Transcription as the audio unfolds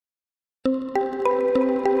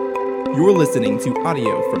You're listening to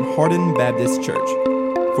audio from Hardin Baptist Church.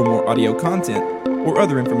 For more audio content or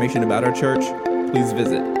other information about our church, please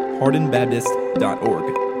visit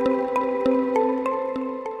hardinbaptist.org.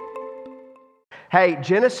 Hey,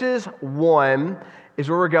 Genesis 1 is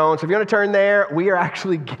where we're going. So if you want to turn there, we are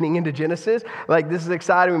actually getting into Genesis. This is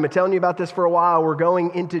exciting. We've been telling you about this for a while. We're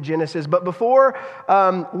going into Genesis. But before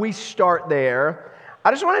we start there,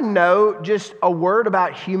 I just want to know just a word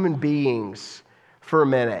about human beings for a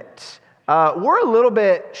minute. We're a little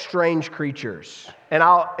bit strange creatures, and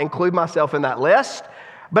I'll include myself in that list.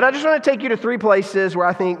 But I just want to take you to three places where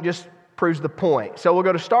I think just proves the point. So we'll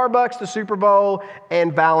go to Starbucks, the Super Bowl,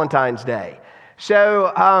 and Valentine's Day.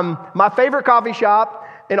 So my favorite coffee shop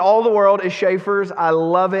in all the world is Schaefer's. I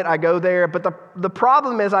love it. I go there. But the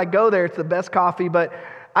problem is I go there. It's the best coffee, but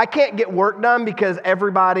I can't get work done because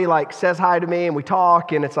everybody says hi to me and we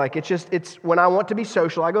talk, and it's when I want to be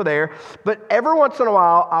social, I go there. But every once in a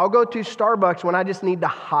while, I'll go to Starbucks when I just need to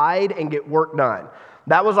hide and get work done.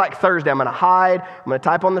 That was Thursday. I'm going to hide. I'm going to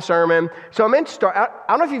type on the sermon. So I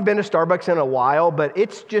don't know if you've been to Starbucks in a while, but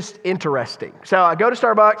it's just interesting. So I go to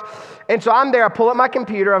Starbucks, and so I'm there. I pull up my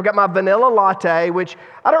computer. I've got my vanilla latte, which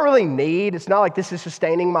I don't really need. It's not like this is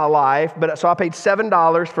sustaining my life. But so I paid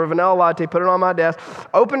 $7 for a vanilla latte, put it on my desk,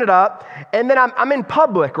 open it up, and then I'm in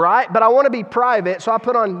public, right? But I want to be private, so I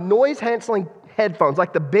put on noise-canceling headphones,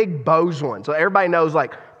 like the big Bose ones. So everybody knows,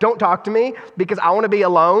 don't talk to me because I want to be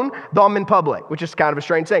alone, though I'm in public, which is kind of a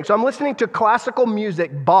strange thing. So I'm listening to classical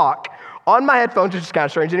music, Bach, on my headphones, which is kind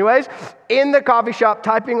of strange anyways, in the coffee shop,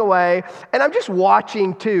 typing away, and I'm just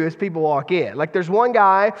watching, too, as people walk in. There's one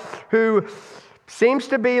guy who seems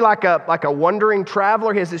to be like a wandering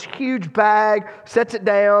traveler. He has this huge bag, sets it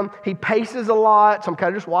down, he paces a lot, so I'm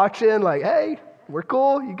kind of just watching, hey, we're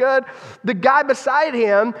cool, you good? The guy beside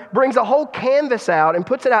him brings a whole canvas out and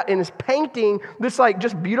puts it out and is painting this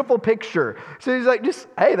just beautiful picture. So he's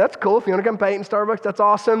hey, that's cool. If you want to come paint in Starbucks, that's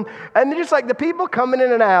awesome. And then just the people coming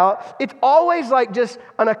in and out, it's always just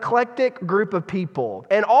an eclectic group of people.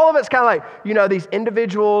 And all of it's kind of these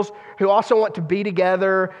individuals who also want to be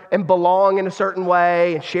together and belong in a certain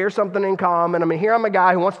way and share something in common. Here I'm a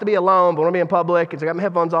guy who wants to be alone, but want to be in public. And so I got my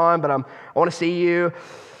headphones on, but I want to see you.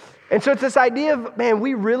 And so it's this idea of,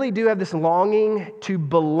 we really do have this longing to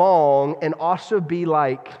belong and also be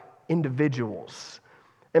like individuals.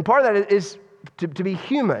 And part of that is to be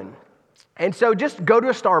human. And so just go to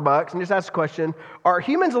a Starbucks and just ask the question, are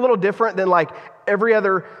humans a little different than every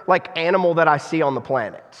other animal that I see on the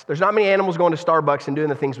planet? There's not many animals going to Starbucks and doing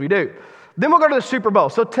the things we do. Then we'll go to the Super Bowl.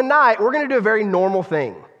 So tonight we're going to do a very normal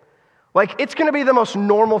thing. It's going to be the most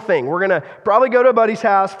normal thing. We're going to probably go to a buddy's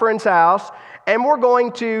house, friend's house, and we're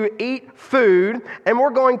going to eat food, and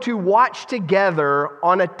we're going to watch together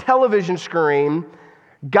on a television screen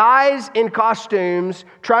guys in costumes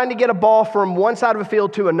trying to get a ball from one side of a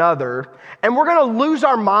field to another, and we're going to lose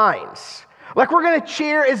our minds. We're going to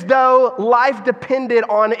cheer as though life depended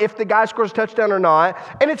on if the guy scores a touchdown or not,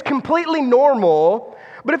 and it's completely normal.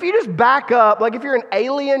 But if you just back up, if you're an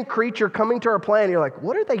alien creature coming to our planet, you're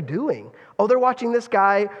what are they doing? Oh, they're watching this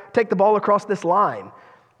guy take the ball across this line.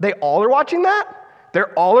 They all are watching that?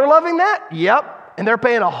 They're all are loving that? Yep. And they're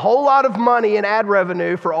paying a whole lot of money in ad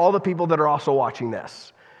revenue for all the people that are also watching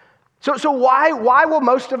this. So why will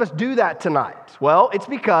most of us do that tonight? Well, it's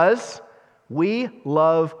because we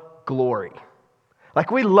love glory.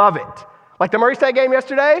 We love it. The Murray State game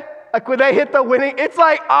yesterday, when they hit the winning, it's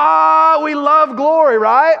we love glory,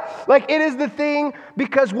 right? It is the thing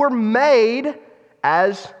because we're made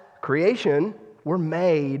as creation, we're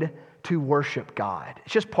made to worship God.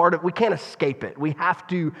 It's just part of, we can't escape it. We have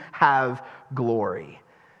to have glory.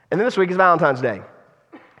 And then this week is Valentine's Day,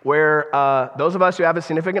 where those of us who have a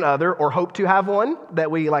significant other or hope to have one that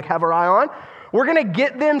we have our eye on, we're going to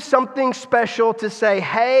get them something special to say,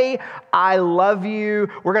 hey, I love you.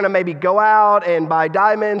 We're going to maybe go out and buy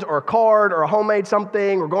diamonds or a card or a homemade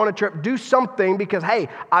something. We're going on a trip, do something because, hey,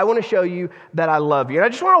 I want to show you that I love you. And I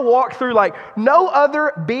just want to walk through no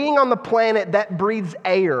other being on the planet that breathes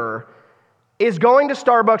air is going to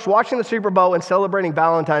Starbucks, watching the Super Bowl and celebrating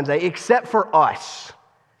Valentine's Day except for us,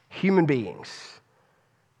 human beings.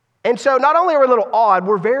 And so not only are we a little odd,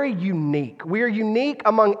 we're very unique. We are unique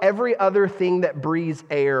among every other thing that breathes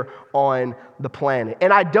air on the planet.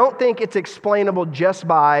 And I don't think it's explainable just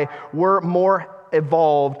by we're more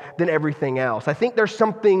evolved than everything else. I think there's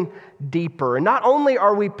something deeper. And not only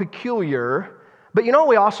are we peculiar, but you know what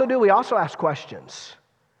we also do? We also ask questions.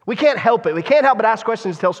 We can't help it. We can't help but ask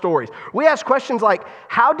questions, tell stories. We ask questions like,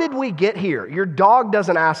 how did we get here? Your dog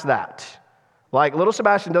doesn't ask that. Little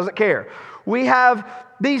Sebastian doesn't care. We have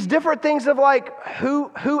these different things of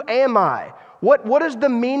who am I? What is the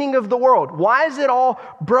meaning of the world? Why is it all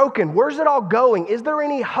broken? Where's it all going? Is there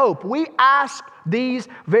any hope? We ask these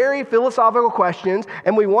very philosophical questions,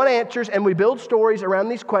 and we want answers, and we build stories around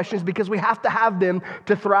these questions because we have to have them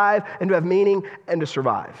to thrive and to have meaning and to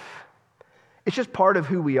survive. It's just part of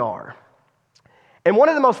who we are. And one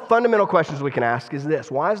of the most fundamental questions we can ask is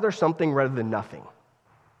this: why is there something rather than nothing?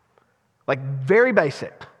 Like, very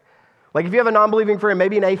basic. Like, if you have a non-believing friend,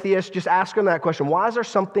 maybe an atheist, just ask them that question. Why is there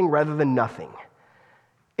something rather than nothing?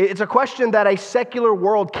 It's a question that a secular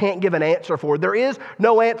world can't give an answer for. There is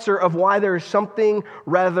no answer of why there is something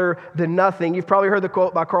rather than nothing. You've probably heard the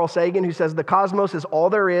quote by Carl Sagan, who says, "The cosmos is all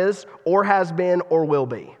there is, or has been, or will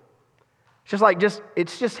be." It's just like,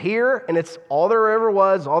 it's just here, and it's all there ever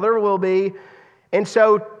was, all there will be. And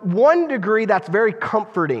so, one degree, that's very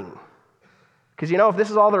comforting. Because, if this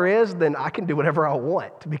is all there is, then I can do whatever I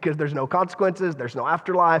want because there's no consequences, there's no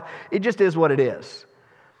afterlife. It just is what it is.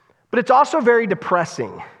 But it's also very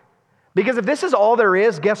depressing because if this is all there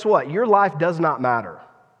is, guess what? Your life does not matter.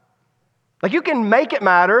 Like, you can make it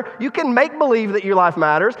matter, you can make believe that your life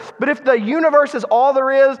matters, but if the universe is all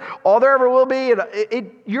there is, all there ever will be,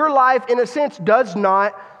 your life, in a sense, does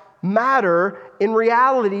not matter in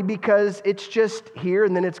reality because it's just here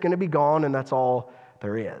and then it's going to be gone and that's all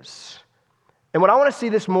there is. And what I want to see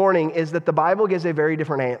this morning is that the Bible gives a very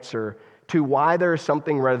different answer to why there is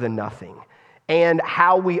something rather than nothing and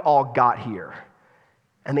how we all got here.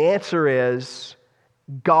 And the answer is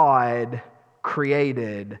God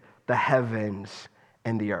created the heavens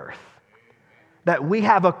and the earth. That we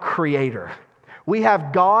have a creator. We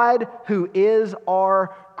have God who is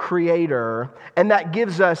our creator, and that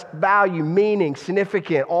gives us value, meaning,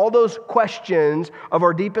 significant. All those questions of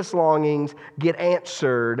our deepest longings get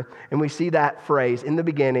answered, and we see that phrase, in the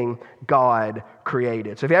beginning, God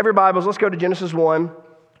created. So if you have your Bibles, let's go to Genesis 1,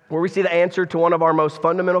 where we see the answer to one of our most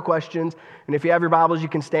fundamental questions. And if you have your Bibles, you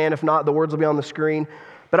can stand. If not, the words will be on the screen.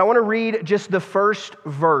 But I want to read just the first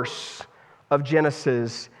verse of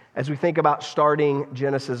Genesis as we think about starting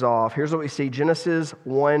Genesis off. Here's what we see, Genesis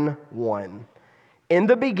 1:1. In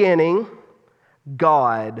the beginning,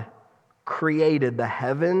 God created the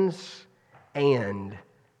heavens and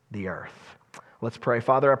the earth. Let's pray.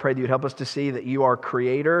 Father, I pray that you'd help us to see that you are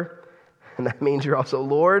creator, and that means you're also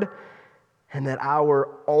Lord, and that our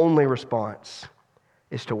only response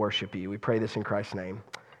is to worship you. We pray this in Christ's name.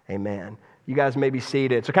 Amen. You guys may be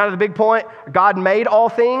seated. So kind of the big point, God made all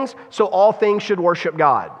things, so all things should worship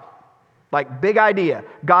God. Like, big idea.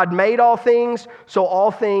 God made all things, so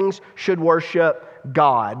all things should worship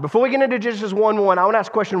God. Before we get into Genesis 1:1, I want to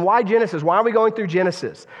ask a question. Why Genesis? Why are we going through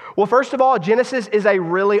Genesis? Well, first of all, Genesis is a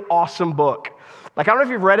really awesome book. Like, I don't know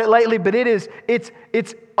if you've read it lately, but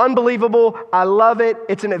it's unbelievable. I love it.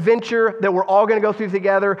 It's an adventure that we're all going to go through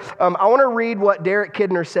together. I want to read what Derek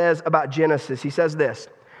Kidner says about Genesis. He says this: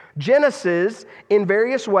 Genesis, in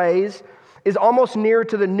various ways, is almost nearer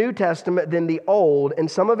to the New Testament than the Old, and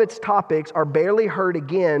some of its topics are barely heard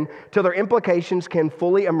again till their implications can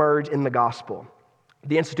fully emerge in the gospel.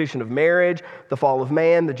 The institution of marriage, the fall of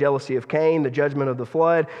man, the jealousy of Cain, the judgment of the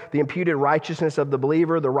flood, the imputed righteousness of the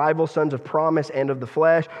believer, the rival sons of promise and of the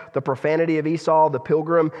flesh, the profanity of Esau, the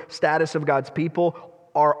pilgrim status of God's people,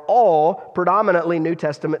 are all predominantly New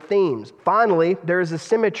Testament themes. Finally, there is a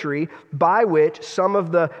symmetry by which some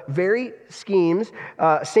of the very scenes,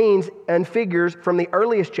 and figures from the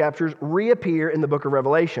earliest chapters reappear in the book of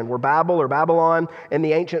Revelation, where Babel or Babylon and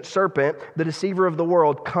the ancient serpent, the deceiver of the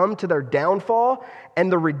world, come to their downfall,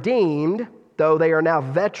 and the redeemed, though they are now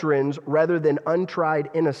veterans rather than untried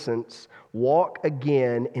innocents, walk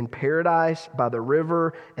again in paradise by the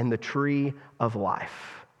river and the tree of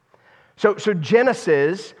life. So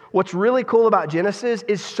Genesis, what's really cool about Genesis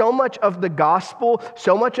is so much of the gospel,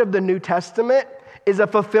 so much of the New Testament is a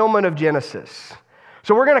fulfillment of Genesis.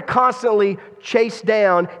 So we're going to constantly chase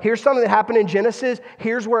down, here's something that happened in Genesis,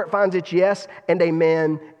 here's where it finds its yes and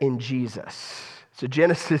amen in Jesus. So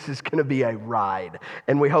Genesis is going to be a ride,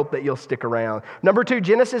 and we hope that you'll stick around. Number 2,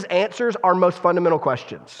 Genesis answers our most fundamental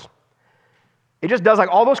questions. It just does, like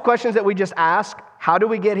all those questions that we just asked. How do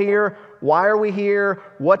we get here? Why are we here?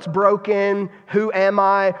 What's broken? Who am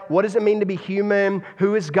I? What does it mean to be human?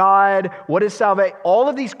 Who is God? What is salvation? All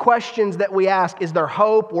of these questions that we ask, is there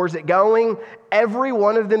hope? Where's it going? Every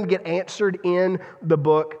one of them get answered in the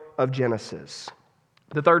book of Genesis.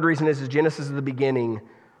 The third reason is Genesis is the beginning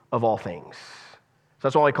of all things. So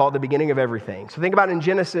that's why we call it the beginning of everything. So think about in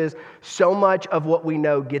Genesis, so much of what we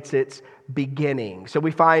know gets its beginning. So we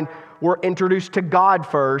find we're introduced to God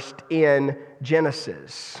first in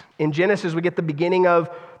Genesis. In Genesis, we get the beginning of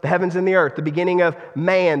the heavens and the earth, the beginning of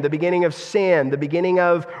man, the beginning of sin, the beginning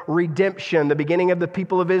of redemption, the beginning of the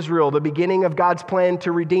people of Israel, the beginning of God's plan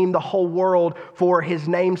to redeem the whole world for his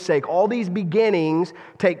name's sake. All these beginnings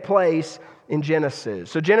take place in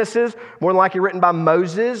Genesis. So Genesis, more than likely written by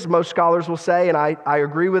Moses, most scholars will say, and I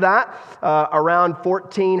agree with that, around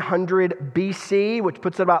 1400 BC, which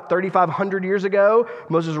puts it about 3,500 years ago.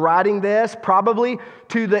 Moses writing this, probably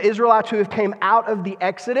to the Israelites who have came out of the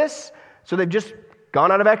Exodus. So they've just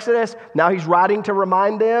gone out of Exodus. Now he's writing to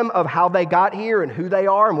remind them of how they got here and who they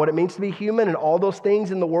are and what it means to be human and all those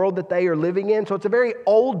things in the world that they are living in. So it's a very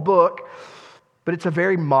old book, but it's a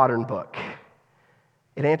very modern book.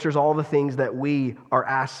 It answers all the things that we are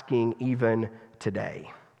asking even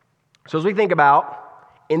today. So as we think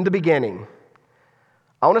about in the beginning,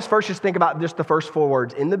 I want us first just think about just the first 4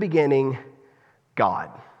 words. In the beginning,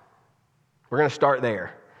 God. We're going to start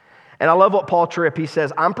there. And I love what Paul Tripp, he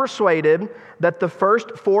says, I'm persuaded that the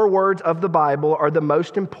first 4 words of the Bible are the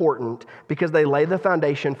most important because they lay the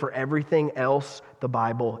foundation for everything else the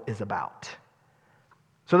Bible is about.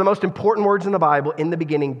 So the most important words in the Bible, in the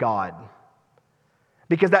beginning, God.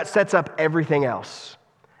 Because that sets up everything else.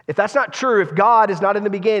 If that's not true, if God is not in the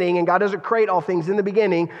beginning and God doesn't create all things in the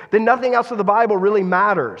beginning, then nothing else of the Bible really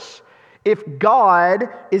matters. If God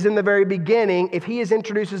is in the very beginning, if he is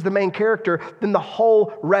introduced as the main character, then the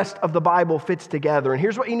whole rest of the Bible fits together. And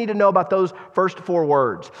here's what you need to know about those first 4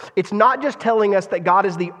 words. It's not just telling us that God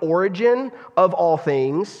is the origin of all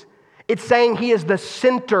things. It's saying he is the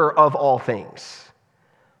center of all things.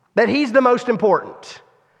 That he's the most important.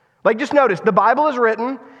 Like, just notice, the Bible is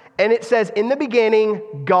written, and it says, in the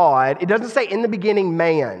beginning, God. It doesn't say, in the beginning,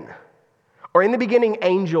 man, or in the beginning,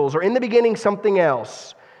 angels, or in the beginning, something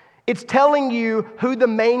else. It's telling you who the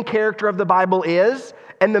main character of the Bible is,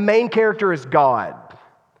 and the main character is God.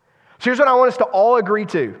 So here's what I want us to all agree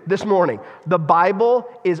to this morning. The Bible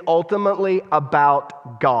is ultimately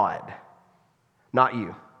about God, not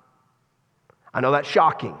you. I know that's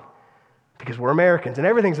shocking, because we're Americans, and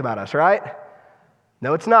everything's about us, right?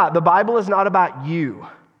 No, it's not. The Bible is not about you.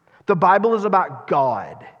 The Bible is about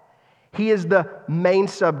God. He is the main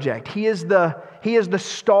subject. He is the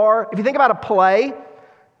star. If you think about a play,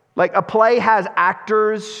 like a play has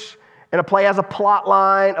actors, and a play has a plot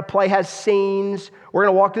line, a play has scenes. We're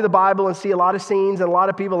going to walk through the Bible and see a lot of scenes and a lot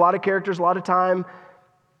of people, a lot of characters, a lot of time.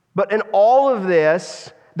 But in all of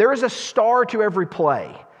this, there is a star to every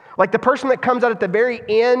play. Like the person that comes out at the very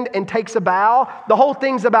end and takes a bow, the whole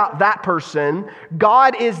thing's about that person.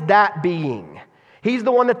 God is that being. He's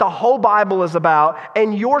the one that the whole Bible is about,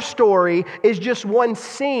 and your story is just one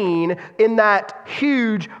scene in that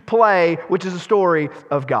huge play, which is a story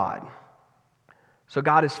of God. So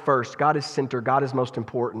God is first, God is center, God is most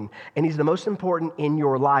important, and he's the most important in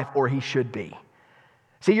your life, or he should be.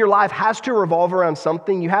 See, your life has to revolve around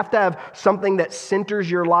something. You have to have something that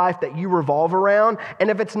centers your life that you revolve around.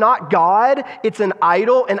 And if it's not God, it's an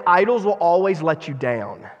idol, and idols will always let you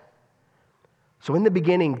down. So in the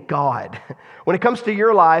beginning, God. When it comes to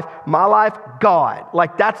your life, my life, God.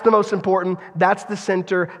 Like that's the most important. That's the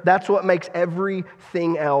center. That's what makes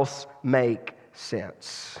everything else make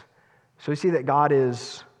sense. So we see that God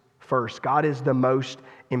is first. God is the most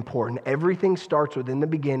important. Everything starts with, in the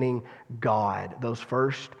beginning, God. Those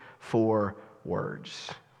first 4 words.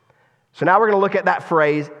 So now we're going to look at that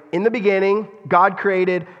phrase, in the beginning, God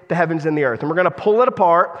created the heavens and the earth. And we're going to pull it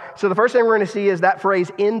apart. So the first thing we're going to see is that phrase,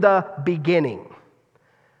 in the beginning.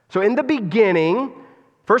 So in the beginning,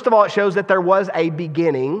 first of all, it shows that there was a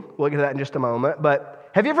beginning. We'll get to that in just a moment. But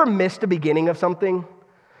have you ever missed the beginning of something?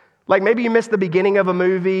 Like maybe you missed the beginning of a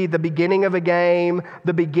movie, the beginning of a game,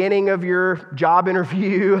 the beginning of your job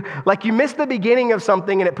interview. Like you missed the beginning of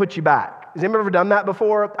something and it puts you back. Has anyone ever done that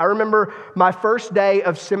before? I remember my first day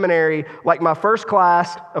of seminary, like my first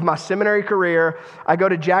class of my seminary career. I go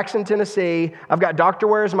to Jackson, Tennessee. I've got Dr.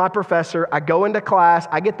 Ware as my professor. I go into class.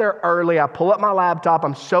 I get there early. I pull up my laptop.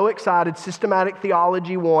 I'm so excited. Systematic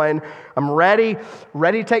Theology 1. I'm ready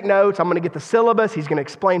to take notes. I'm going to get the syllabus. He's going to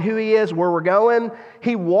explain who he is, where we're going.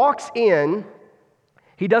 He walks in.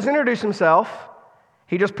 He doesn't introduce himself.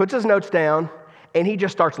 He just puts his notes down, and he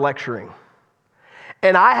just starts lecturing.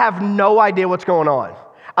 And I have no idea what's going on.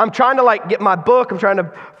 I'm trying to get my book. I'm trying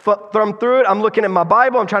to thumb through it. I'm looking at my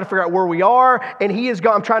Bible. I'm trying to figure out where we are. And he is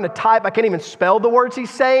going. I'm trying to type. I can't even spell the words he's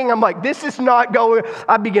saying. I'm like, this is not going.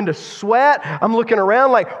 I begin to sweat. I'm looking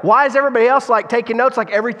around like, why is everybody else taking notes like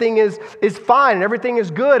everything is fine and everything is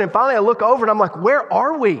good? And finally I look over and I'm like, where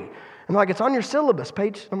are we? And they're like, it's on your syllabus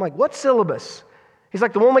page. I'm like, what syllabus? He's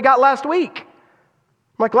like, the one we got last week.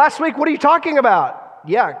 I'm like, last week? What are you talking about?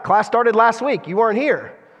 Yeah, class started last week. You weren't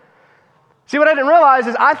here. See, what I didn't realize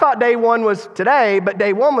is I thought day one was today, but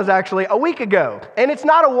day one was actually a week ago. And it's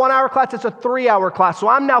not a 1 hour class, it's a 3 hour class. So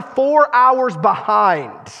I'm now 4 hours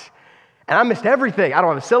behind. And I missed everything. I don't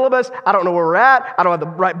have a syllabus. I don't know where we're at. I don't have the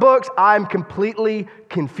right books. I'm completely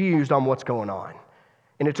confused on what's going on.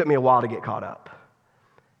 And it took me a while to get caught up.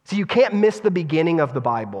 See, you can't miss the beginning of the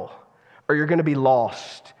Bible, or you're going to be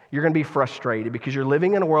lost. You're going to be frustrated because you're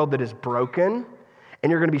living in a world that is broken, and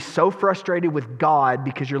you're going to be so frustrated with God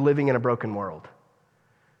because you're living in a broken world.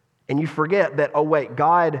 And you forget that, oh wait,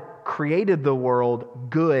 God created the world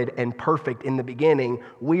good and perfect in the beginning.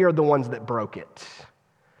 We are the ones that broke it.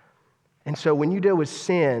 And so when you deal with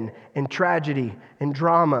sin and tragedy and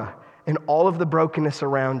drama and all of the brokenness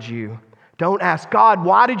around you, don't ask, God,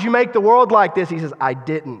 why did you make the world like this? He says, I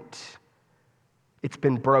didn't. It's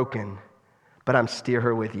been broken, but I'm still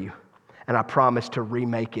here with you. And I promise to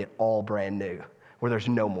remake it all brand new, where there's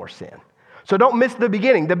no more sin. So don't miss the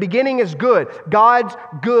beginning. The beginning is good. God's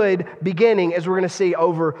good beginning, as we're going to see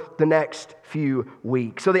over the next few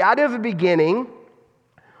weeks. So the idea of a beginning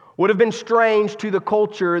would have been strange to the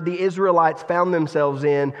culture the Israelites found themselves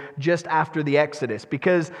in just after the Exodus.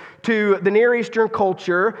 Because to the Near Eastern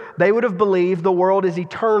culture, they would have believed the world is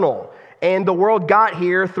eternal. And the world got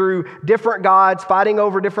here through different gods, fighting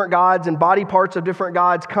over different gods, and body parts of different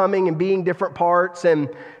gods coming and being different parts. And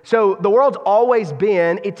so the world's always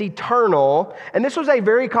been, it's eternal. And this was a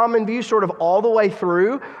very common view sort of all the way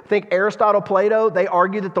through. I think Aristotle, Plato, they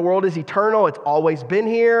argue that the world is eternal. It's always been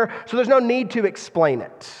here. So there's no need to explain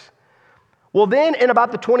it. Well, then in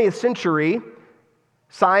about the 20th century,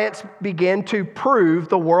 science began to prove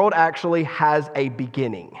the world actually has a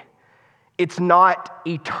beginning. It's not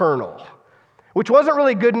eternal, which wasn't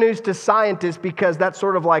really good news to scientists because that's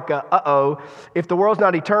sort of like if the world's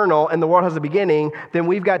not eternal and the world has a beginning, then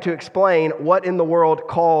we've got to explain what in the world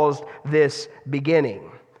caused this beginning.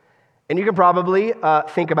 And you can probably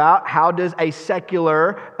think about, how does a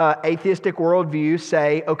secular atheistic worldview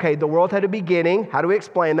say, okay, the world had a beginning. How do we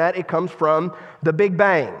explain that? It comes from the Big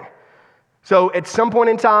Bang. So at some point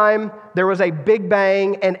in time, there was a Big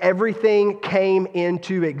Bang and everything came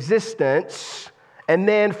into existence. And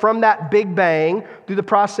then from that Big Bang, through the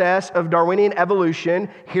process of Darwinian evolution,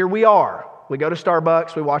 here we are. We go to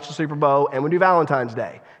Starbucks, we watch the Super Bowl, and we do Valentine's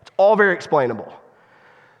Day. It's all very explainable.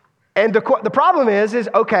 And the problem is,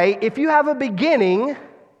 okay, if you have a beginning,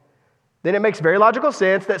 then it makes very logical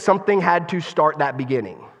sense that something had to start that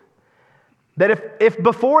beginning. That if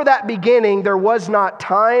before that beginning there was not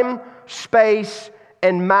time, space,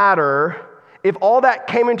 and matter, if all that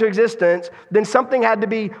came into existence, then something had to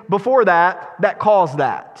be before that caused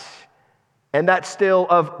that. And that's still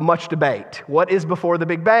of much debate. What is before the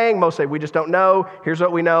Big Bang? Most say we just don't know. Here's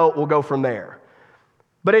what we know. We'll go from there.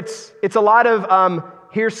 But it's a lot of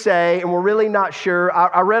hearsay, and we're really not sure.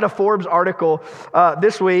 I read a Forbes article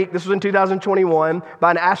this week. This was in 2021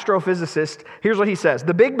 by an astrophysicist. Here's what he says.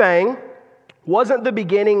 The Big Bang wasn't the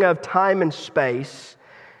beginning of time and space,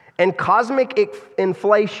 and cosmic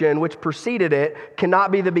inflation, which preceded it,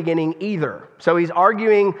 cannot be the beginning either. So he's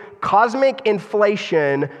arguing cosmic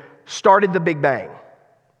inflation started the Big Bang.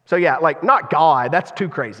 So yeah, like not God, that's too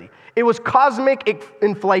crazy. It was cosmic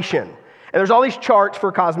inflation. And there's all these charts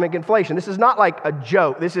for cosmic inflation. This is not like a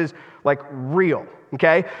joke. This is like real,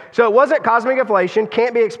 okay? So it wasn't cosmic inflation,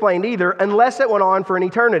 can't be explained either, unless it went on for an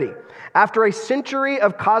eternity. After a century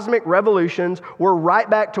of cosmic revolutions, we're right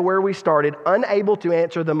back to where we started, unable to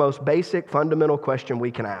answer the most basic fundamental question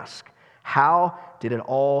we can ask. How did it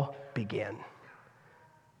all begin?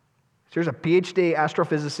 So here's a PhD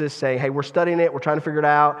astrophysicist saying, hey, we're studying it, we're trying to figure it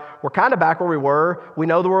out. We're kind of back where we were. We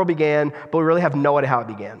know the world began, but we really have no idea how it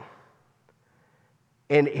began.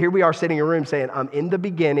 And here we are sitting in a room saying, in the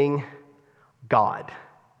beginning, God.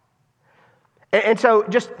 And so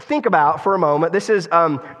just think about for a moment, this is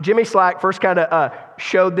Jimmy Slack first kind of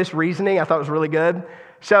showed this reasoning. I thought it was really good.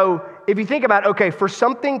 So if you think about, okay, for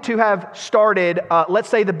something to have started, let's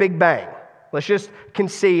say the Big Bang. Let's just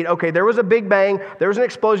concede, okay, there was a Big Bang, there was an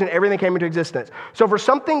explosion, everything came into existence. So for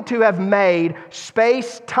something to have made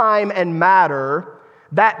space, time, and matter,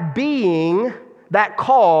 that being, that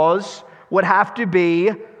cause would have to be,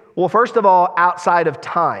 well, first of all, outside of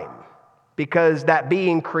time, because that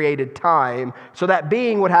being created time. So that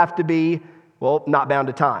being would have to be, well, not bound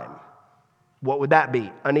to time. What would that be?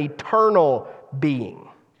 An eternal being,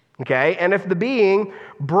 okay? And if the being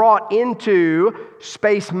brought into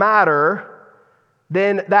space matter,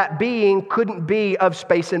 then that being couldn't be of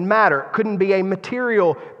space and matter, couldn't be a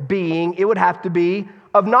material being. It would have to be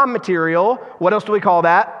of non-material. What else do we call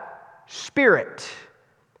that? Spirit.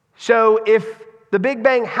 So if the Big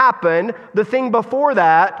Bang happened, the thing before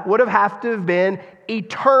that would have to have been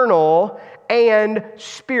eternal and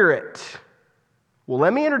spirit. Well,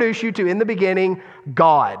 let me introduce you to, in the beginning,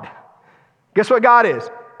 God. Guess what God is?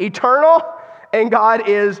 Eternal, and God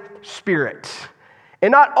is spirit.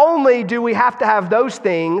 And not only do we have to have those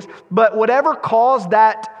things, but whatever caused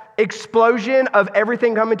that explosion of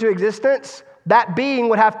everything coming to existence, that being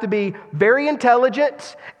would have to be very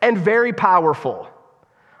intelligent and very powerful.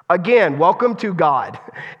 Again, welcome to God.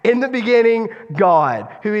 In the beginning,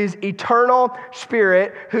 God, who is eternal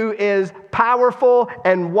spirit, who is powerful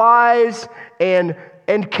and wise and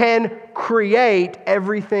can create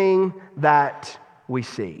everything that we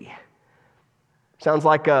see. Sounds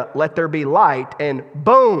like a let there be light, and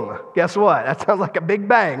boom, guess what? That sounds like a big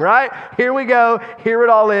bang, right? Here we go, here it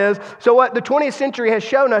all is. So what the 20th century has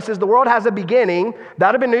shown us is the world has a beginning. That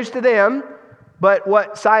would have been news to them, but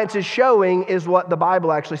what science is showing is what the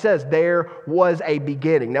Bible actually says. There was a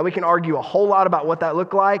beginning. Now we can argue a whole lot about what that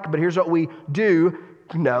looked like, but here's what we do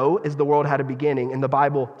know is the world had a beginning, and the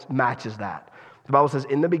Bible matches that. The Bible says,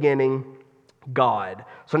 in the beginning, God.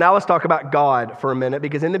 So now let's talk about God for a minute,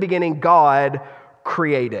 because in the beginning, God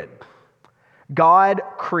created. God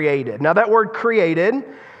created. Now that word created,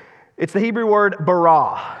 it's the Hebrew word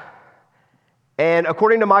bara. And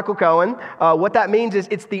according to Michael Cohen, what that means is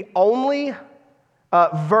it's the only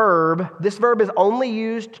verb. This verb is only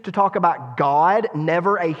used to talk about God,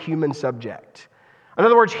 never a human subject. In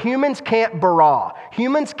other words, humans can't bara.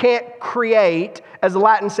 Humans can't create, as the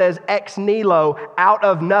Latin says, ex nihilo, out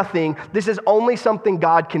of nothing. This is only something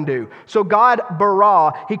God can do. So God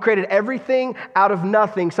bara, He created everything out of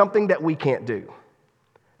nothing, something that we can't do.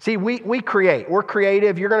 See, we create. We're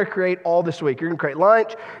creative. You're going to create all this week. You're going to create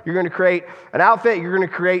lunch. You're going to create an outfit. You're going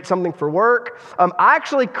to create something for work. I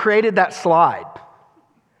actually created that slide.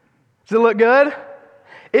 Does it look good?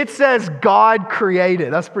 It says God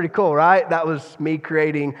created. That's pretty cool, right? That was me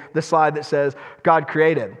creating the slide that says God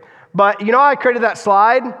created. But you know how I created that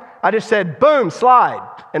slide? I just said, boom,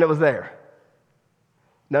 slide, and it was there.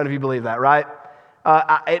 None of you believe that, right?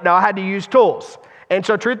 I had to use tools. And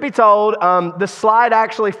so truth be told, the slide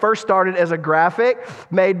actually first started as a graphic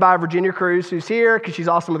made by Virginia Cruz, who's here because she's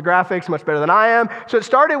awesome with graphics, much better than I am. So it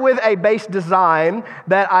started with a base design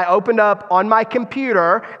that I opened up on my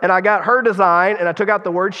computer, and I got her design, and I took out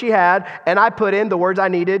the words she had, and I put in the words I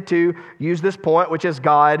needed to use this point, which is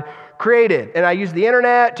God created. And I used the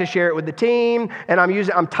internet to share it with the team, and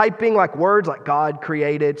I'm typing like words like God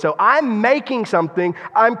created. So I'm making something,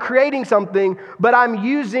 I'm creating something, but I'm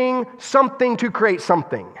using something to create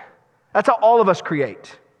something. That's how all of us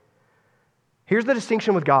create. Here's the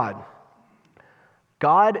distinction with God.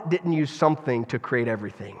 God didn't use something to create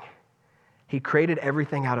everything. He created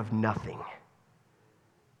everything out of nothing.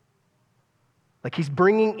 Like He's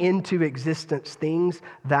bringing into existence things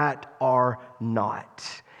that are not.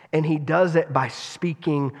 And He does it by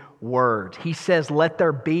speaking words. He says, let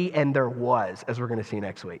there be, and there was, as we're going to see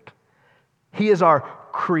next week. He is our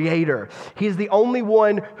creator. He is the only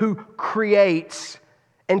one who creates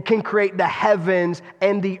and can create the heavens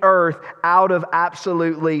and the earth out of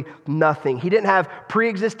absolutely nothing. He didn't have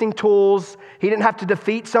pre-existing tools. He didn't have to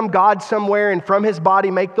defeat some god somewhere and from His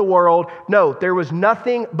body make the world. No, there was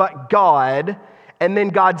nothing but God, and then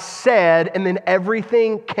God said, and then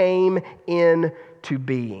everything came into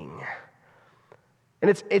being. And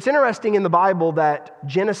it's interesting in the Bible that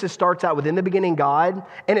Genesis starts out with in the beginning God,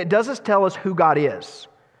 and it doesn't tell us who God is.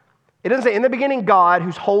 It doesn't say in the beginning God,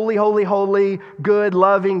 who's holy, holy, holy, good,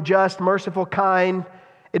 loving, just, merciful, kind.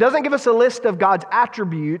 It doesn't give us a list of God's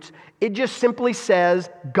attributes. It just simply says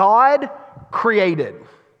God created.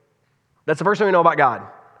 That's the first thing we know about God.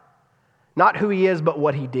 Not who He is, but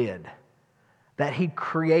what He did. That He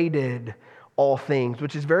created all things,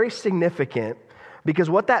 which is very significant. Because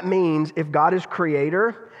what that means, if God is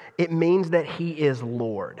creator, it means that He is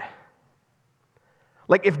Lord.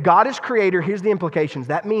 Like if God is creator, here's the implications.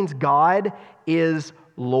 That means God is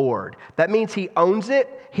Lord. That means He owns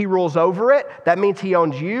it, He rules over it. That means He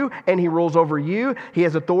owns you and He rules over you. He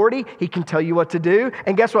has authority, He can tell you what to do.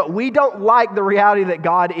 And guess what? We don't like the reality that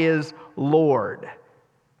God is Lord.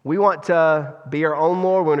 We want to be our own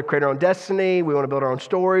Lord. We want to create our own destiny. We want to build our own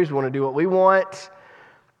stories. We want to do what we want.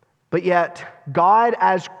 But yet, God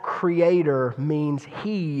as creator means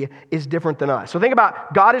He is different than us. So think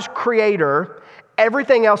about God as creator,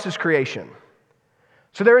 everything else is creation.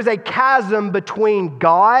 So there is a chasm between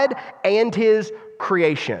God and His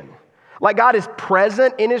creation. Like God is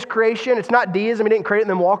present in His creation. It's not deism. He didn't create it and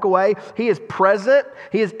then walk away. He is present.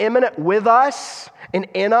 He is immanent with us and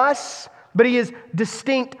in us, but He is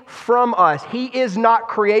distinct from us. He is not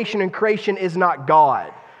creation, and creation is not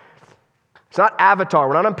God. It's not Avatar.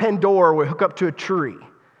 We're not on Pandora. We hook up to a tree.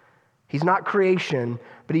 He's not creation,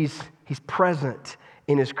 but he's He's present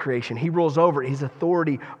in his creation. He rules over it. He's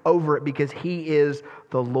authority over it because he is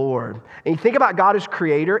the Lord. And you think about God as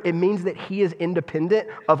creator, it means that he is independent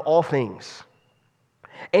of all things.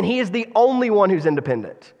 And he is the only one who's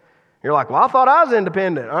independent. You're like, well, I thought I was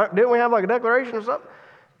independent. Didn't we have like a declaration or something?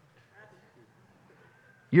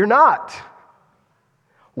 You're not.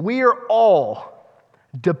 We are all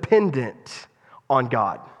dependent on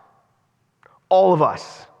God. All of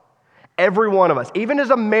us. Every one of us. Even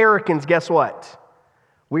as Americans, guess what?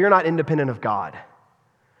 We are not independent of God.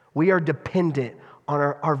 We are dependent on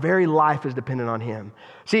our very life is dependent on him.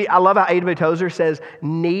 See, I love how A.W. Tozer says,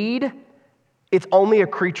 need, it's only a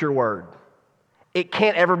creature word. It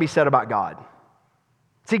can't ever be said about God.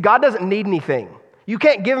 See, God doesn't need anything. You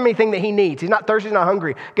can't give him anything that he needs. He's not thirsty, he's not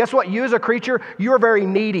hungry. Guess what? You as a creature, you are very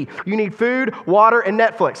needy. You need food, water, and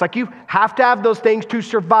Netflix. Like you have to have those things to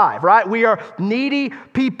survive, right? We are needy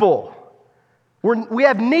people. We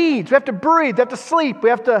have needs. We have to breathe. We have to sleep.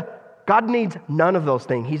 God needs none of those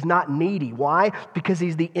things. He's not needy. Why? Because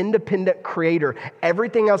he's the independent creator.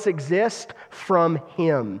 Everything else exists from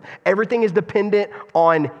him. Everything is dependent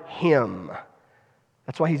on him.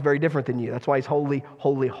 That's why he's very different than you. That's why he's holy,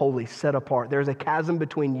 holy, holy, set apart. There's a chasm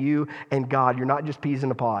between you and God. You're not just peas in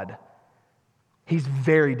a pod. He's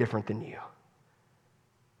very different than you.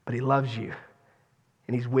 But he loves you,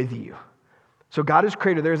 and he's with you. So God is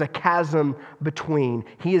creator. There's a chasm between.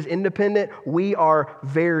 He is independent. We are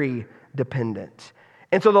very dependent.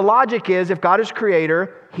 And so the logic is, if God is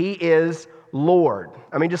creator, he is Lord.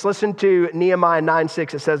 I mean, just listen to Nehemiah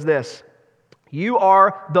 9:6. It says this, you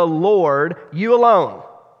are the Lord, you alone.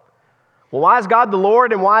 Well, why is God the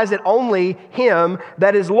Lord, and why is it only him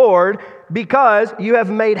that is Lord? Because you have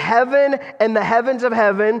made heaven and the heavens of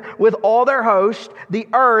heaven with all their host, the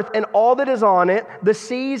earth and all that is on it, the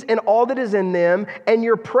seas and all that is in them, and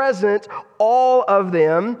your presence, all of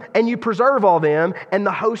them, and you preserve all them, and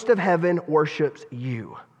the host of heaven worships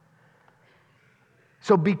you.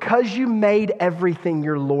 So because you made everything,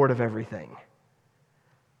 you're Lord of everything.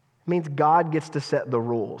 It means God gets to set the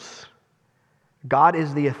rules. God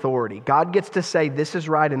is the authority. God gets to say this is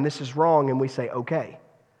right and this is wrong, and we say, okay.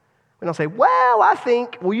 We don't say, well, I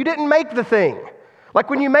think, well, you didn't make the thing. Like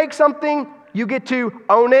when you make something, you get to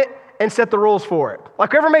own it and set the rules for it.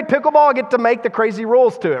 Like whoever made pickleball, I get to make the crazy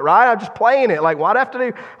rules to it, right? I'm just playing it. Like why'd I have to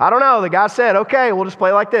do? I don't know. The guy said, okay, we'll just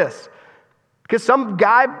play like this. Because some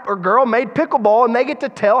guy or girl made pickleball and they get to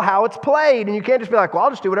tell how it's played. And you can't just be like, well, I'll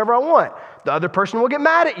just do whatever I want. The other person will get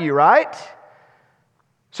mad at you, right?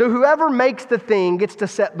 So whoever makes the thing gets to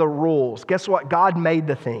set the rules. Guess what? God made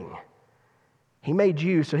the thing. He made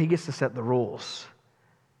you, so he gets to set the rules.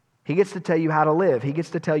 He gets to tell you how to live. He gets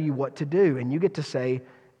to tell you what to do. And you get to say,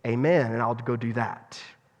 amen, and I'll go do that.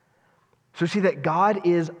 So see that God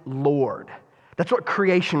is Lord. That's what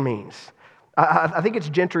creation means. I think it's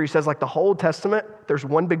Gentry who says, like the whole Old Testament, there's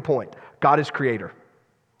one big point. God is creator,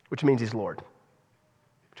 which means he's Lord.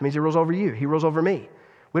 Which means he rules over you. He rules over me.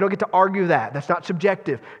 We don't get to argue that. That's not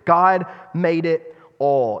subjective. God made it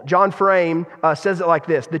all. John Frame says it like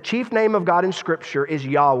this. The chief name of God in Scripture is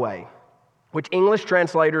Yahweh, which English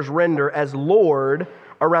translators render as Lord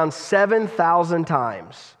around 7,000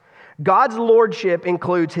 times. God's lordship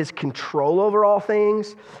includes his control over all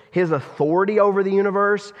things, his authority over the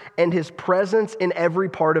universe, and his presence in every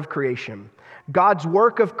part of creation. God's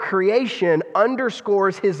work of creation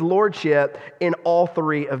underscores his lordship in all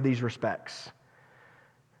three of these respects.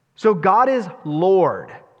 So God is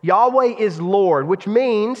Lord. Yahweh is Lord, which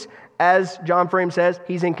means, as John Frame says,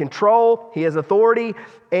 he's in control, he has authority,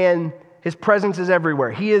 and his presence is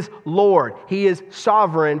everywhere. He is Lord. He is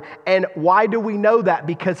sovereign. And why do we know that?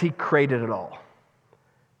 Because he created it all.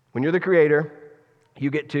 When you're the creator,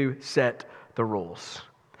 you get to set the rules.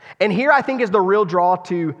 And here I think is the real draw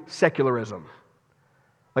to secularism.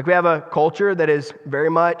 Like we have a culture that is very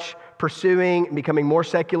much pursuing, becoming more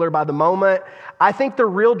secular by the moment. I think the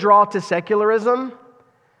real draw to secularism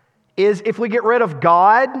is if we get rid of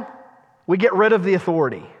God, we get rid of the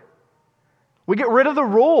authority. We get rid of the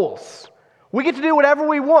rules. We get to do whatever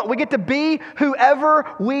we want. We get to be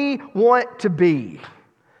whoever we want to be.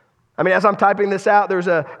 I mean, as I'm typing this out, there's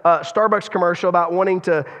a Starbucks commercial about wanting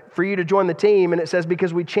for you to join the team, and it says,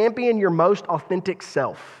 because we champion your most authentic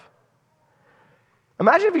self.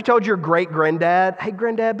 Imagine if you told your great-granddad, hey,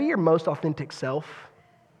 granddad, be your most authentic self.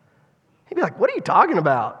 He'd be like, what are you talking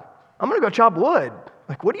about? I'm going to go chop wood.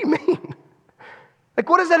 Like, what do you mean? Like,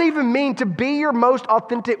 what does that even mean to be your most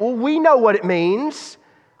authentic? Well, we know what it means.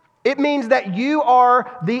 It means that you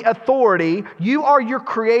are the authority, you are your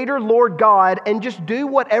creator, Lord God, and just do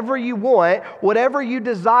whatever you want, whatever you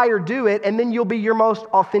desire, do it, and then you'll be your most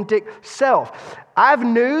authentic self. I have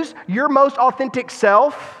news, your most authentic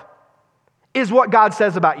self is what God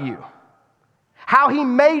says about you. How He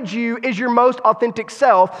made you is your most authentic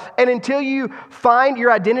self, and until you find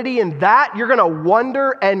your identity in that, you're going to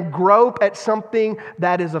wonder and grope at something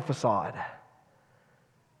that is a facade.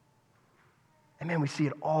 And man, we see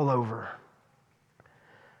it all over.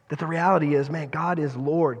 That the reality is, man, God is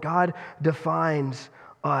Lord. God defines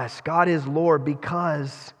us. God is Lord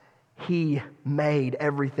because He made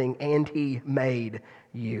everything and He made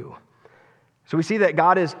you. So we see that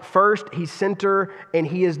God is first, He's center, and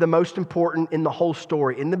He is the most important in the whole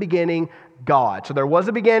story. In the beginning, God. So there was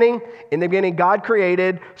a beginning. In the beginning, God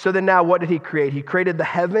created. So then now what did He create? He created the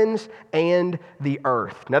heavens and the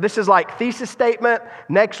earth. Now this is like thesis statement.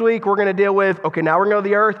 Next week, we're going to deal with, okay, now we're going to go to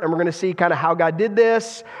the earth, and we're going to see kind of how God did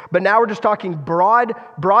this. But now we're just talking broad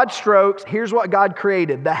strokes. Here's what God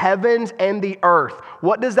created, the heavens and the earth.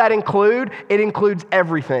 What does that include? It includes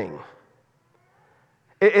everything.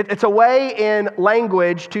 It's a way in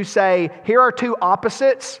language to say, here are two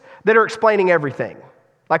opposites that are explaining everything.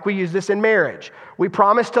 Like we use this in marriage. We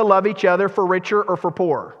promise to love each other for richer or for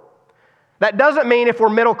poorer. That doesn't mean if we're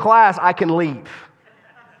middle class, I can leave.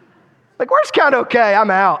 Like, we're just kind of okay,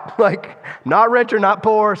 I'm out. Like, not rich or not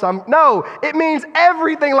poor. No, it means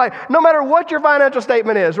everything. Like, no matter what your financial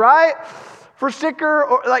statement is, right? For sicker,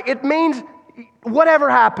 or like, it means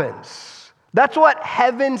whatever happens. That's what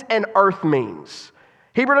heavens and earth means.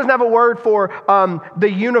 Hebrew doesn't have a word for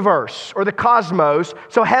the universe or the cosmos.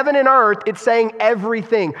 So heaven and earth, it's saying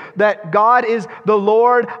everything. That God is the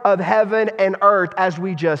Lord of heaven and earth, as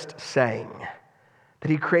we just sang. That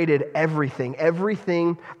He created everything.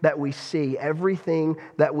 Everything that we see, everything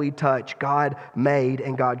that we touch, God made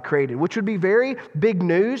and God created. Which would be very big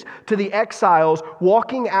news to the exiles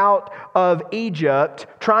walking out of Egypt,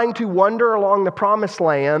 trying to wander along the promised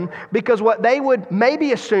land, because what they would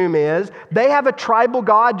maybe assume is they have a tribal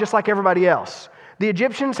God just like everybody else. The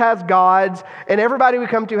Egyptians have gods, and everybody we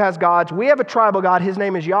come to has gods. We have a tribal God. His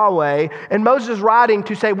name is Yahweh. And Moses is writing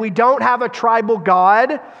to say, we don't have a tribal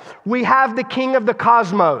God. We have the King of the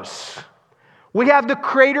cosmos. We have the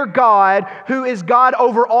Creator God who is God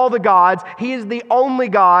over all the gods. He is the only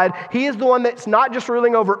God. He is the one that's not just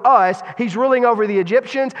ruling over us. He's ruling over the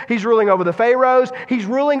Egyptians. He's ruling over the pharaohs. He's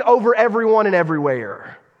ruling over everyone and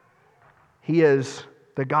everywhere. He is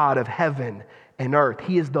the God of heaven and earth.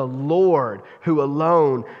 He is the Lord who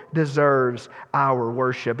alone deserves our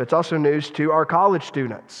worship. It's also news to our college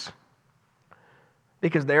students,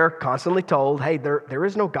 because they're constantly told, hey, there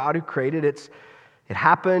is no God who created it. It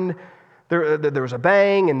happened. There was a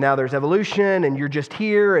bang, and now there's evolution, and you're just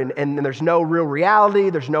here, and there's no real reality.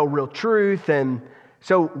 There's no real truth. And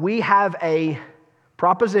so we have a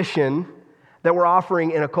proposition that we're offering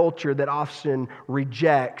in a culture that often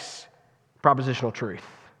rejects propositional truth.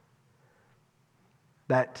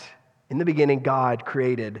 That in the beginning, God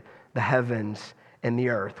created the heavens and the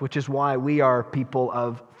earth, which is why we are people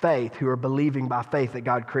of faith who are believing by faith that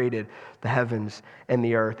God created the heavens and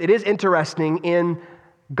the earth. It is interesting, in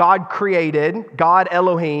God created, God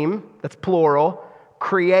Elohim, that's plural,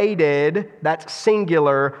 created, that's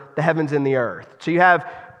singular, the heavens and the earth. So you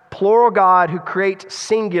have plural God who creates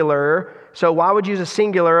singular. So why would you use a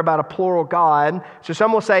singular about a plural God? So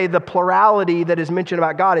some will say the plurality that is mentioned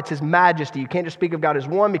about God, it's His majesty. You can't just speak of God as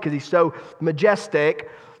one because He's so majestic.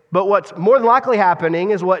 But what's more than likely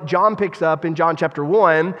happening is what John picks up in John chapter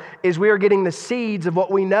 1, is we are getting the seeds of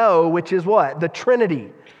what we know, which is what? The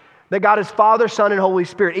Trinity. That God is Father, Son, and Holy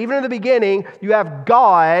Spirit. Even in the beginning, you have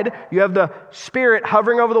God, you have the Spirit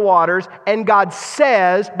hovering over the waters, and God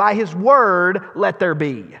says by His word, let there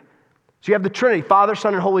be. So you have the Trinity, Father,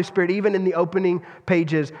 Son, and Holy Spirit, even in the opening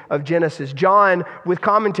pages of Genesis. John, with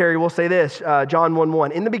commentary, will say this, John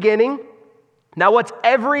 1:1. In the beginning, now what's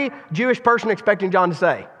every Jewish person expecting John to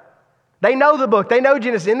say? They know the book. They know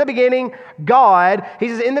Genesis. In the beginning, God, he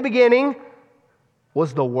says, in the beginning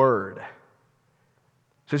was the Word.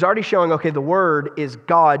 So he's already showing, okay, the Word is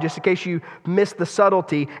God, just in case you missed the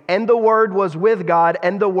subtlety. And the Word was with God,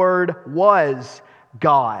 and the Word was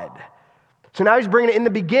God. So now he's bringing it in the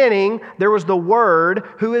beginning, there was the Word.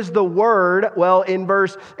 Who is the Word? Well, in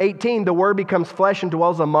verse 18, the Word becomes flesh and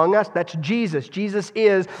dwells among us. That's Jesus. Jesus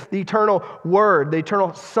is the eternal Word, the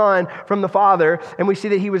eternal Son from the Father. And we see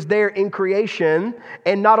that He was there in creation.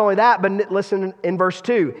 And not only that, but listen in verse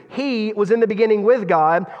 2. He was in the beginning with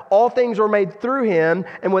God. All things were made through Him,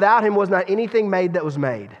 and without Him was not anything made that was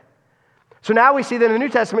made. So now we see that in the New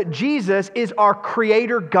Testament, Jesus is our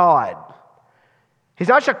Creator God. He's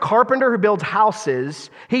not just a carpenter who builds houses.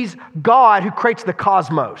 He's God who creates the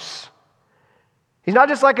cosmos. He's not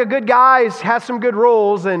just like a good guy who has some good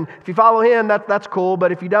rules, and if you follow him, that's cool,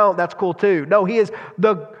 but if you don't, that's cool too. No, he is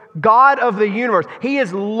the God of the universe. He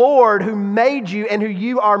is Lord who made you and who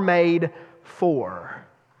you are made for.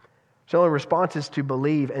 So the only response is to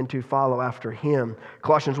believe and to follow after him.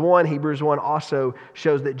 Colossians 1, Hebrews 1 also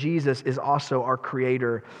shows that Jesus is also our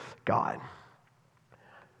creator God.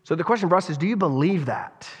 So the question for us is, do you believe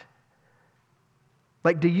that?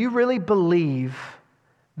 Like, do you really believe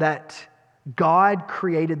that God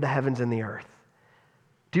created the heavens and the earth?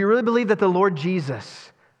 Do you really believe that the Lord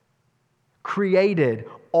Jesus created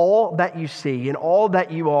all that you see and all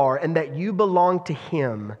that you are, and that you belong to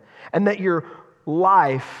him, and that your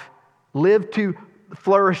life lived to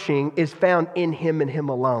flourishing is found in him and him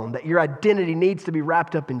alone, that your identity needs to be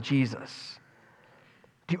wrapped up in Jesus?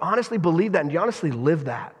 Do you honestly believe that, and do you honestly live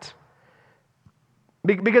that?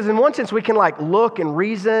 Because in one sense, we can look and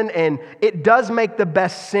reason, and it does make the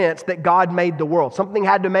best sense that God made the world. Something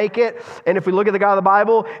had to make it, and if we look at the God of the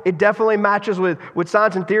Bible, it definitely matches with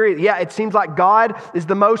science and theory. Yeah, it seems like God is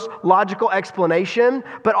the most logical explanation,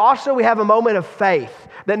 but also we have a moment of faith,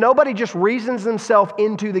 that nobody just reasons themselves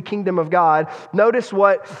into the kingdom of God. Notice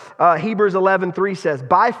what Hebrews 11:3 says.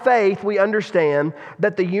 By faith, we understand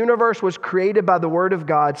that the universe was created by the word of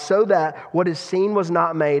God, so that what is seen was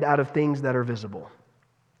not made out of things that are visible.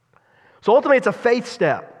 So ultimately, it's a faith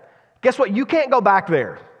step. Guess what? You can't go back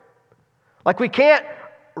there. We can't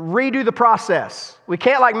redo the process. We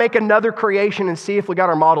can't make another creation and see if we got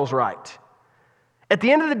our models right. At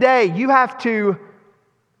the end of the day, you have to,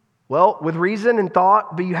 with reason and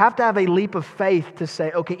thought, but you have to have a leap of faith to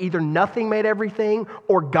say, okay, either nothing made everything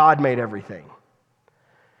or God made everything.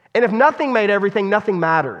 And if nothing made everything, nothing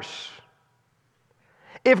matters.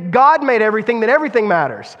 If God made everything, then everything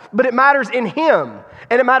matters. But it matters in him,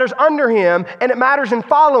 and it matters under him, and it matters in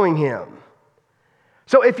following him.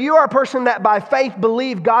 So if you are a person that by faith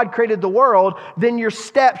believe God created the world, then your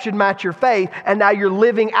steps should match your faith, and now you're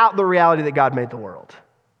living out the reality that God made the world.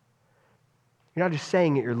 You're not just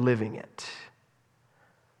saying it, you're living it.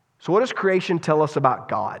 So what does creation tell us about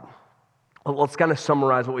God? Well, let's kind of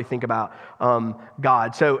summarize what we think about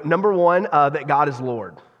God. So number one, that God is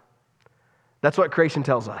Lord. That's what creation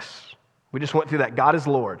tells us. We just went through that. God is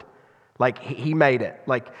Lord. He made it.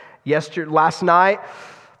 Last night,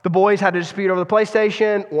 the boys had a dispute over the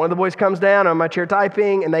PlayStation. One of the boys comes down on my chair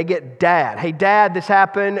typing, and they get, Dad, hey, Dad, this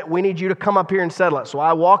happened. We need you to come up here and settle it. So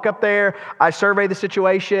I walk up there, I survey the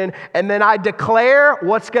situation, and then I declare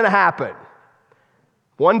what's going to happen.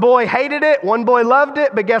 One boy hated it, one boy loved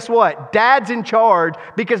it, but guess what? Dad's in charge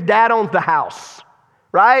because Dad owns the house.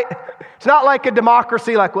 Right? It's not like a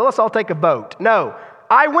democracy let's all take a vote. No,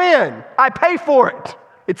 I win. I pay for it.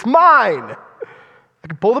 It's mine. I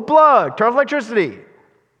can pull the plug, turn off electricity.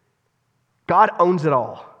 God owns it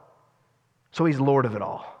all. So he's Lord of it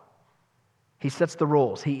all. He sets the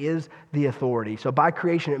rules. He is the authority. So by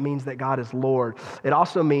creation, it means that God is Lord. It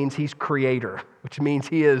also means he's creator, which means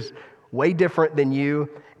he is way different than you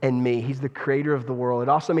and me. He's the creator of the world. It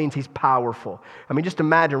also means he's powerful. Just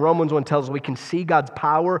imagine, Romans 1 tells us we can see God's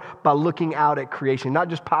power by looking out at creation. Not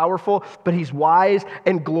just powerful, but he's wise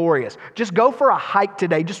and glorious. Just go for a hike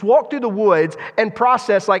today. Just walk through the woods and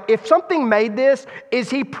process, if something made this, is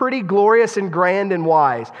he pretty glorious and grand and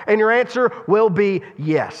wise? And your answer will be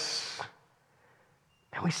yes.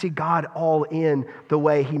 And we see God all in the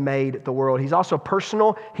way he made the world. He's also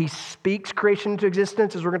personal. He speaks creation into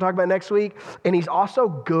existence, as we're going to talk about next week. And he's also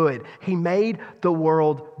good. He made the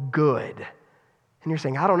world good. And you're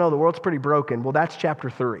saying, I don't know, the world's pretty broken. Well, that's chapter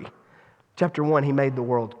 3. Chapter 1, he made the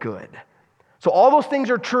world good. So all those things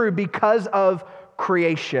are true because of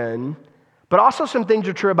creation, but also some things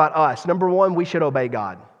are true about us. Number one, we should obey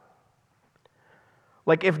God.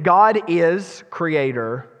 If God is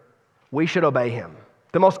creator, we should obey him.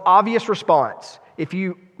 The most obvious response, if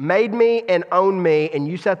you made me and own me and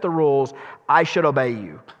you set the rules, I should obey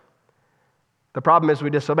you. The problem is we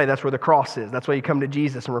disobey. That's where the cross is. That's why you come to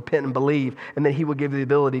Jesus and repent and believe, and then he will give you the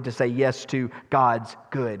ability to say yes to God's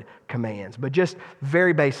good commands. But just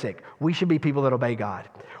very basic, we should be people that obey God.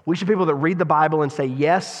 We should be people that read the Bible and say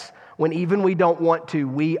yes when even we don't want to.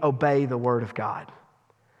 We obey the word of God.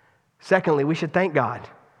 Secondly, we should thank God.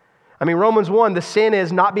 Romans 1, the sin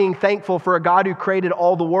is not being thankful for a God who created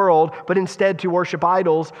all the world, but instead to worship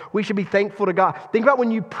idols. We should be thankful to God. Think about when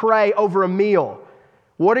you pray over a meal.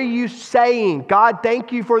 What are you saying? God,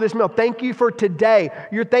 thank you for this meal. Thank you for today.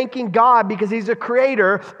 You're thanking God because he's the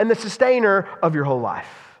creator and the sustainer of your whole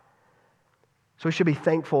life. So we should be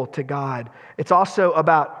thankful to God. It's also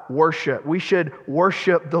about worship. We should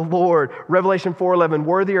worship the Lord. Revelation 4:11,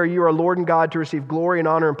 worthy are you, our Lord and God, to receive glory and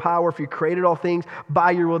honor and power, for you created all things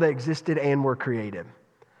by your will that existed and were created.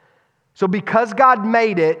 So because God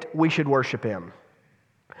made it, we should worship him.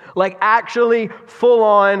 Like actually full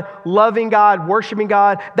on loving God, worshiping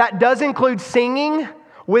God. That does include singing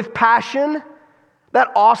with passion.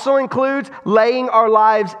 That also includes laying our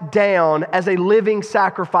lives down as a living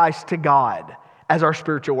sacrifice to God as our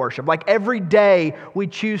spiritual worship. Like every day we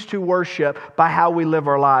choose to worship by how we live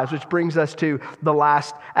our lives, which brings us to the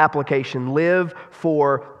last application, live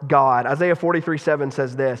for God. Isaiah 43:7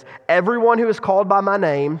 says this, everyone who is called by my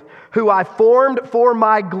name, who I formed for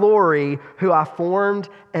my glory, who I formed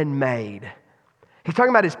and made. He's talking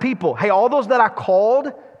about his people. Hey, all those that I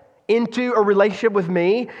called into a relationship with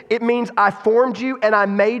me, it means I formed you and I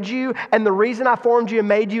made you, and the reason I formed you and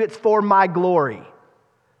made you, it's for my glory.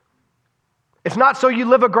 It's not so you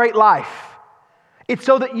live a great life. It's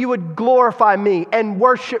so that you would glorify me and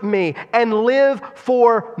worship me and live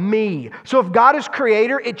for me. So if God is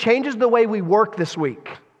creator, it changes the way we work this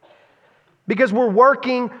week because we're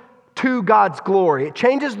working to God's glory. It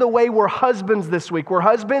changes the way we're husbands this week. We're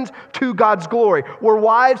husbands to God's glory. We're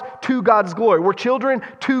wives to God's glory. We're children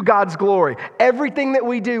to God's glory. Everything that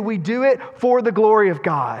we do it for the glory of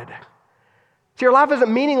God. See, our life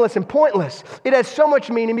isn't meaningless and pointless. It has so much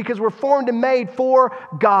meaning because we're formed and made for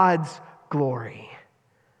God's glory.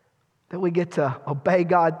 That we get to obey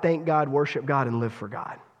God, thank God, worship God, and live for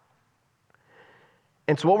God.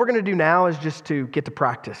 And so what we're going to do now is just to get to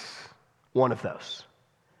practice one of those.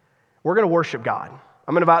 We're going to worship God.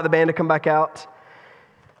 I'm going to invite the band to come back out.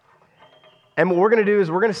 And what we're going to do is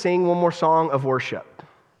we're going to sing one more song of worship.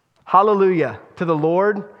 Hallelujah to the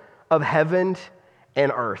Lord of heaven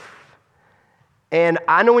and earth. And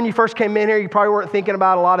I know when you first came in here, you probably weren't thinking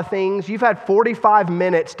about a lot of things. You've had 45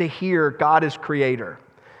 minutes to hear God is creator.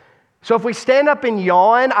 So if we stand up and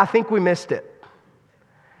yawn, I think we missed it.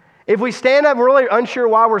 If we stand up and really unsure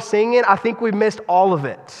why we're singing, I think we've missed all of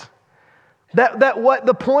it. That what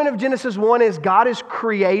the point of Genesis 1 is, God is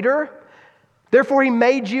creator. Therefore, he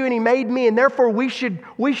made you and he made me, and therefore we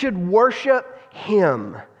should worship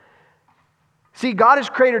him. See, God is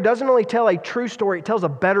creator doesn't only tell a true story, it tells a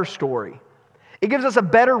better story. It gives us a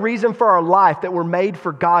better reason for our life that we're made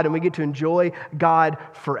for God and we get to enjoy God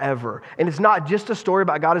forever. And it's not just a story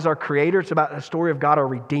about God as our creator, it's about a story of God our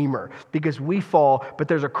redeemer. Because we fall, but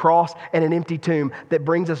there's a cross and an empty tomb that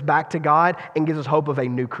brings us back to God and gives us hope of a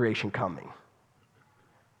new creation coming.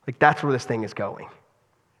 Like that's where this thing is going.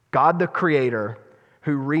 God the creator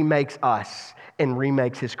who remakes us and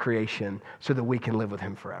remakes his creation so that we can live with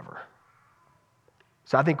him forever.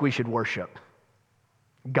 So I think we should worship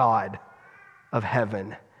God of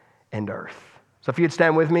heaven and earth. So if you'd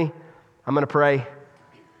stand with me, I'm going to pray.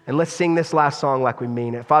 And let's sing this last song like we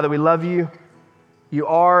mean it. Father, we love you. You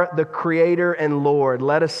are the creator and Lord.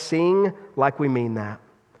 Let us sing like we mean that.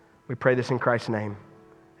 We pray this in Christ's name.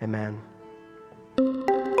 Amen.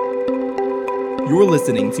 You're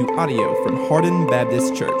listening to audio from Hardin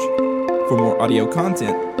Baptist Church. For more audio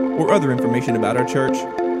content or other information about our church,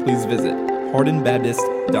 please visit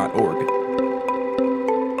hardinbaptist.org.